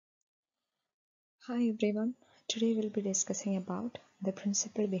Hi everyone, today we'll be discussing about the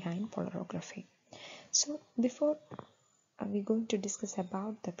principle behind polarography. So before we're going to discuss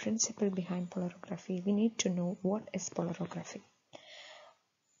about the principle behind polarography, we need to know what is polarography.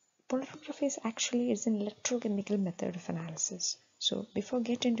 Polarography is an electrochemical method of analysis. So before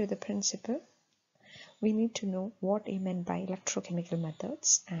getting into the principle, we need to know what is meant by electrochemical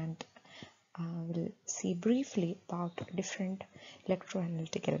methods, and we'll see briefly about different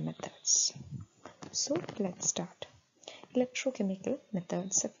electroanalytical methods. So let's start. Electrochemical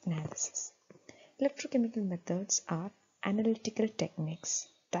methods of analysis. Electrochemical methods are analytical techniques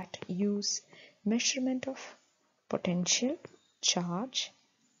that use measurement of potential, charge,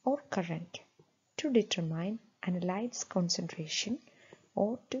 or current to determine analyte's concentration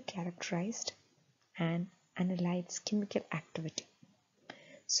or to characterize an analyte's chemical activity.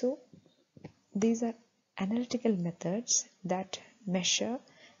 So these are analytical methods that measure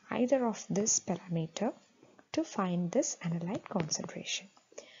either of this parameter to find this analyte concentration.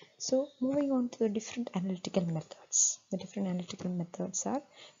 So moving on to the different analytical methods. The different analytical methods are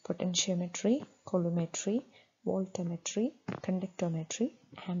potentiometry, colorimetry, voltammetry, conductometry,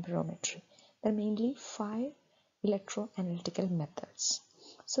 amperometry. There are mainly 5 electroanalytical methods.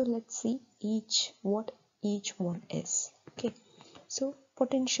 So let's see what each one is. Okay. So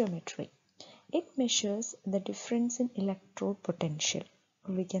potentiometry. It measures the difference in electrode potential,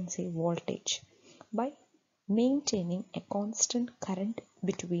 or we can say voltage, by maintaining a constant current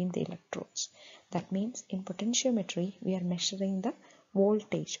between the electrodes. That means in potentiometry we are measuring the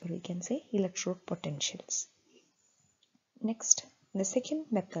voltage, or we can say electrode potentials. Next, the second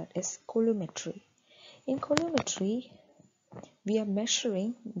method is colorimetry. In colorimetry we are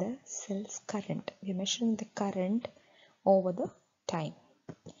measuring the cell's current. We are measuring the current over the time.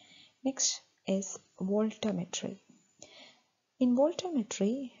 Next is voltammetry. In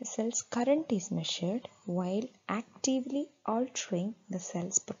voltammetry, a cell's current is measured while actively altering the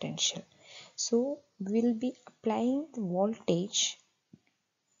cell's potential. So we'll be applying the voltage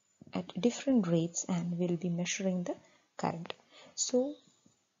at different rates and we'll be measuring the current. So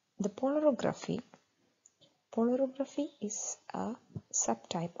the polarography is a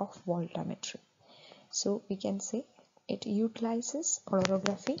subtype of voltammetry. So we can say it utilizes a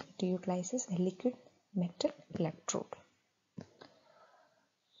liquid metal electrode.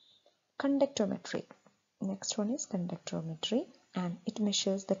 Conductometry. Next one is conductometry, and it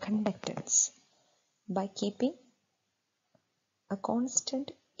measures the conductance by keeping a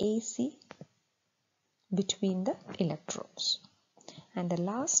constant AC between the electrodes. And the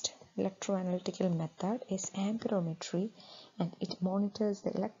last electroanalytical method is amperometry, and it monitors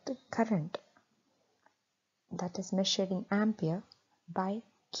the electric current that is measured in ampere by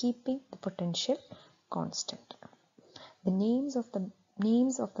keeping the potential constant. The names of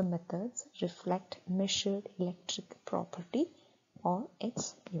the methods reflect measured electric property or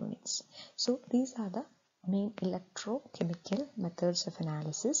its units. So these are the main electrochemical methods of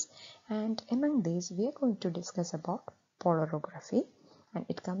analysis, and among these we are going to discuss about polarography, and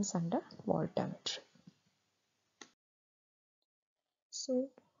it comes under voltammetry. So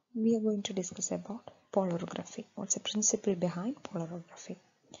we are going to discuss about polarography. What's the principle behind polarography?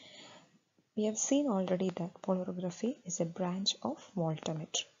 We have seen already that polarography is a branch of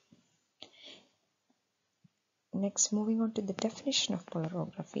voltammetry. Next, moving on to the definition of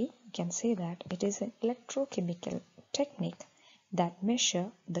polarography, we can say that it is an electrochemical technique that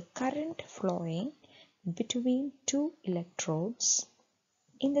measures the current flowing between two electrodes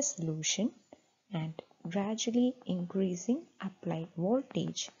in the solution and gradually increasing applied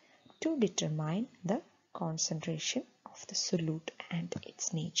voltage to determine the concentration of the solute and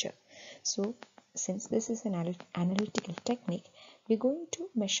its nature. So since this is an analytical technique, we're going to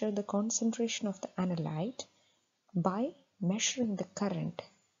measure the concentration of the analyte by measuring the current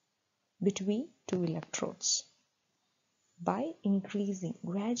between two electrodes by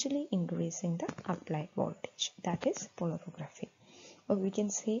gradually increasing the applied voltage. That is polarography, or we can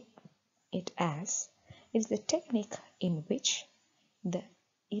say it as it's the technique in which the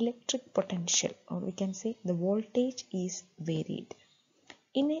electric potential, or we can say the voltage, is varied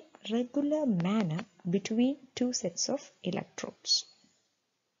in a regular manner between two sets of electrodes,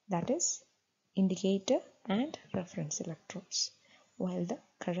 that is indicator and reference electrodes, while the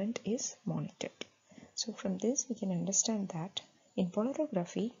current is monitored. So from this we can understand that in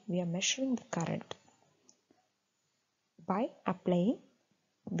polarography we are measuring the current by applying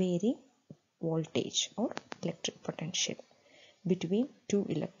varying voltage or electric potential between two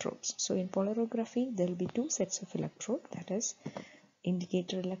electrodes. So in polarography there will be two sets of electrode, that is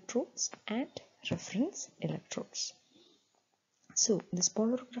indicator electrodes and reference electrodes. So this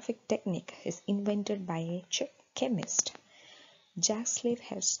polarographic technique is invented by a Czech chemist, Jaroslav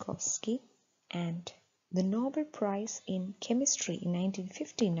Hershkovsky, and the Nobel Prize in Chemistry in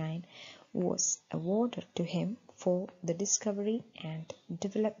 1959 was awarded to him for the discovery and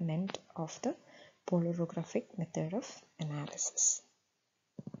development of the polarographic method of analysis.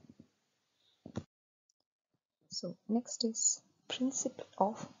 So next is principle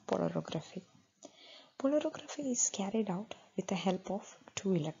of polarography. Polarography is carried out with the help of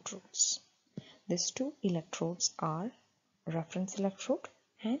two electrodes. These two electrodes are reference electrode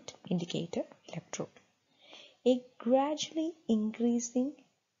and indicator electrode. A gradually increasing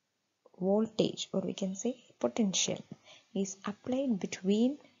voltage, or we can say potential, is applied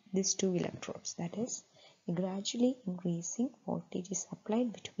between these two electrodes. That is, a gradually increasing voltage is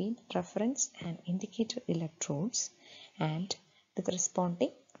applied between reference and indicator electrodes, and the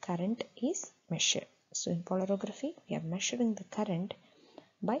corresponding current is measured. So in polarography, we are measuring the current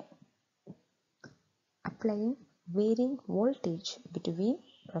by applying varying voltage between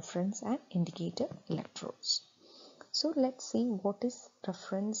reference and indicator electrodes. So let's see what is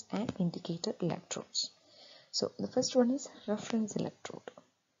reference and indicator electrodes. So the first one is reference electrode.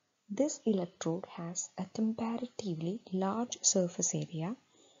 This electrode has a comparatively large surface area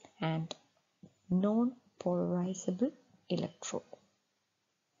and non-polarizable electrode.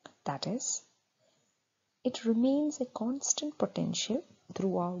 That is, it remains a constant potential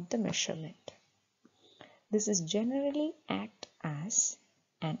throughout the measurement. This is generally act as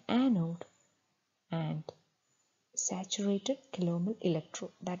an anode and saturated calomel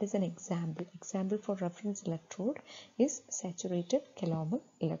electrode. That is an example. Example for reference electrode is saturated calomel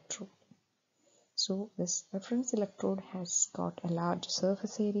electrode. So this reference electrode has got a large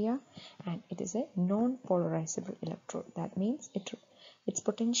surface area and it is a non-polarizable electrode. That means its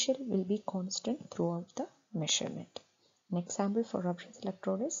potential will be constant throughout the measurement. An example for reference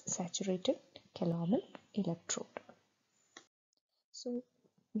electrode is saturated calomel electrode. So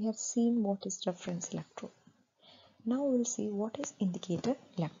we have seen what is reference electrode. Now we will see what is indicator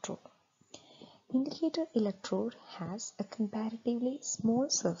electrode. Indicator electrode has a comparatively small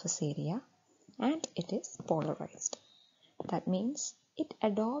surface area and it is polarized. That means it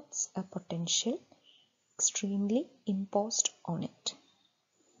adopts a potential extremely imposed on it.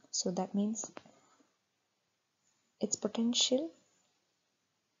 So that means its potential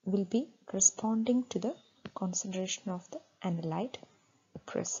will be corresponding to the concentration of the analyte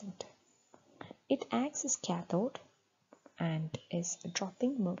present. It acts as cathode and is a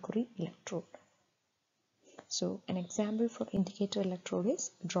dropping mercury electrode. So an example for indicator electrode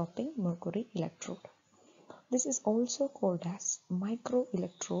is dropping mercury electrode. This is also called as micro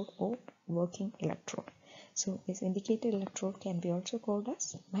electrode or working electrode. So this indicator electrode can be also called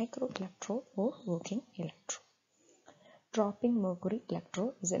as micro electrode or working electrode. Dropping mercury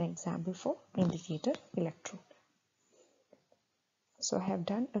electrode is an example for indicator electrode. So I have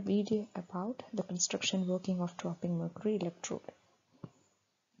done a video about the construction working of dropping mercury electrode.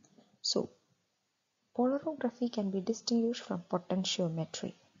 So polarography can be distinguished from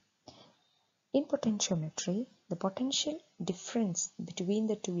potentiometry. In potentiometry, the potential difference between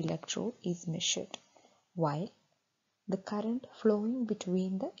the two electrodes is measured, while the current flowing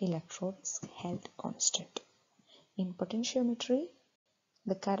between the electrodes is held constant. In potentiometry,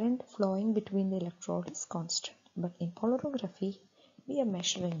 the current flowing between the electrodes is constant, but in polarography, we are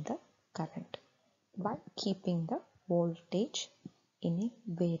measuring the current by keeping the voltage in a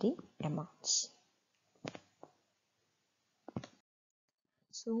varying amounts.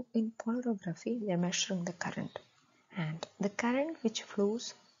 So in polarography, we are measuring the current, and the current which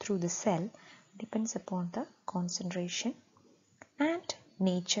flows through the cell depends upon the concentration and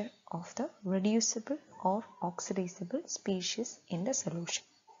nature of the reducible or oxidizable species in the solution.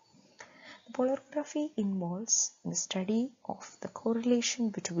 The polarography involves the study of the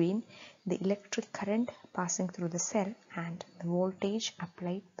correlation between the electric current passing through the cell and the voltage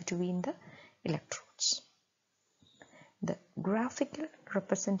applied between the electrodes. The graphical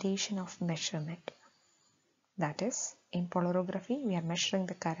representation of measurement. That is, in polarography, we are measuring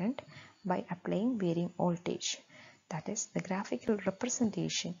the current by applying varying voltage. That is, the graphical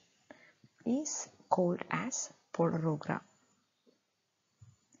representation is called as polarogram.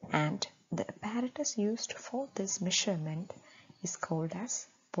 And the apparatus used for this measurement is called as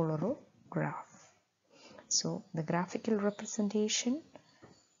polarograph. So, the graphical representation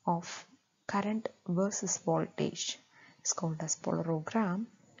of current versus voltage is called as polarogram,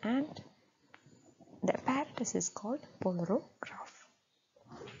 and the apparatus is called polarograph.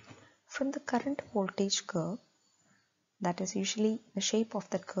 From the current voltage curve, that is usually the shape of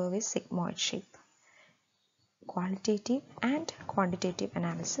that curve is sigmoid shape. qualitative and quantitative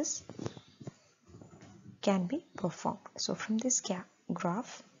analysis can be performed. So from this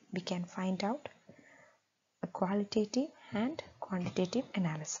graph we can find out a qualitative and quantitative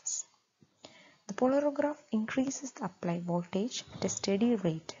analysis. The polarograph increases the applied voltage at a steady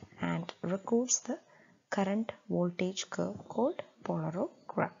rate and records the current voltage curve called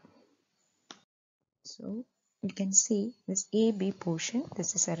Polarogram. So you can see this AB portion,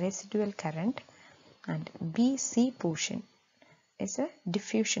 this is a residual current, and BC portion is a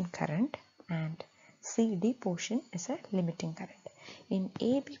diffusion current, and CD portion is a limiting current. In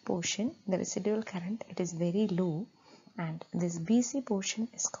AB portion, the residual current, it is very low, and this BC portion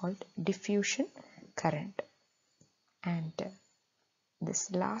is called diffusion current, and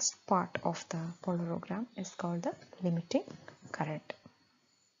this last part of the polarogram is called the limiting current.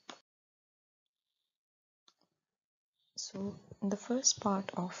 So in the first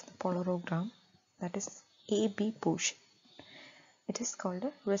part of the polarogram, that is AB portion, it is called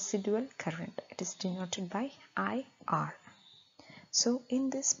a residual current. It is denoted by IR. So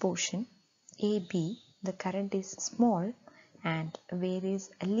in this portion AB, the current is small and varies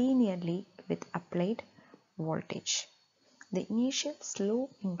linearly with applied voltage. The initial slow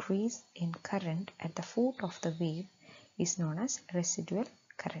increase in current at the foot of the wave is known as residual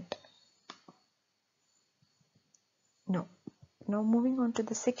current. Now moving on to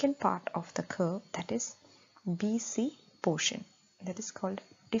the second part of the curve, that is BC portion, that is called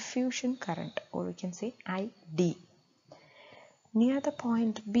diffusion current, or we can say ID. Near the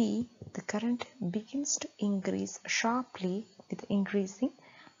point B, the current begins to increase sharply with increasing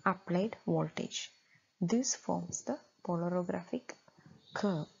applied voltage. This forms the polarographic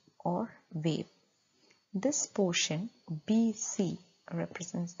curve or wave. This portion BC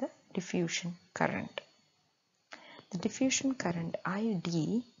represents the diffusion current. The diffusion current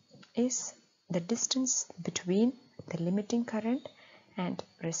ID is the distance between the limiting current and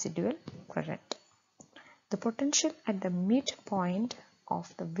residual current. The potential at the midpoint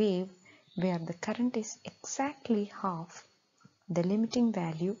of the wave, where the current is exactly half the limiting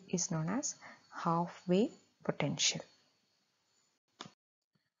value, is known as half-wave potential.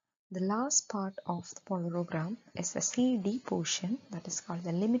 The last part of the polarogram is the CD portion, that is called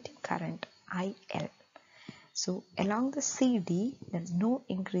the limiting current IL. So along the CD, there is no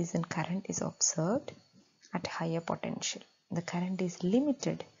increase in current is observed at higher potential. The current is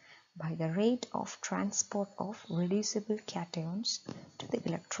limited by the rate of transport of reducible cations to the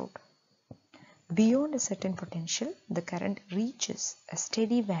electrode. Beyond a certain potential, the current reaches a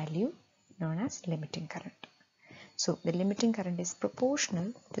steady value known as limiting current. So the limiting current is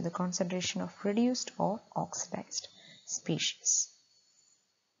proportional to the concentration of reduced or oxidized species.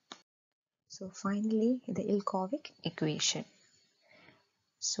 So finally, the Ilkovic equation.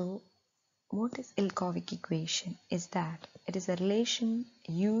 So what is Ilkovic equation? Is that it is a relation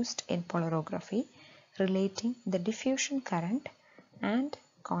used in polarography relating the diffusion current and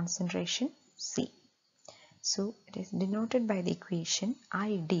concentration C. So it is denoted by the equation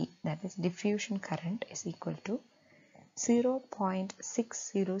ID, that is diffusion current, is equal to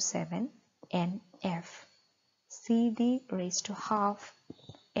 0.607 NF CD raised to half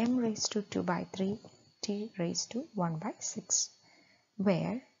m raised to 2 by 3 t raised to 1 by 6,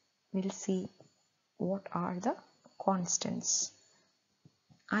 where we'll see what are the constants.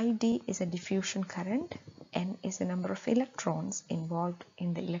 ID is a diffusion current, N is the number of electrons involved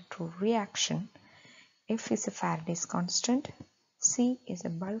in the electrode reaction, F is a Faraday's constant, C is a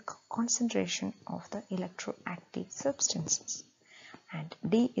bulk concentration of the electroactive substances, and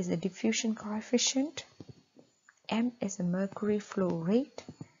D is the diffusion coefficient, M is the mercury flow rate,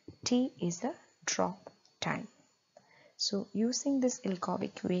 T is the drop time. So using this Ilkov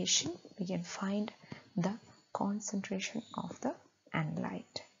equation, we can find the concentration of the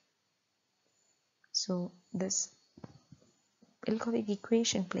analyte. So this Ilkovic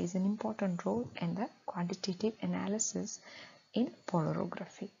equation plays an important role in the quantitative analysis in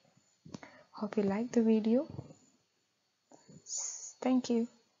polarography. Hope you liked the video. Thank you.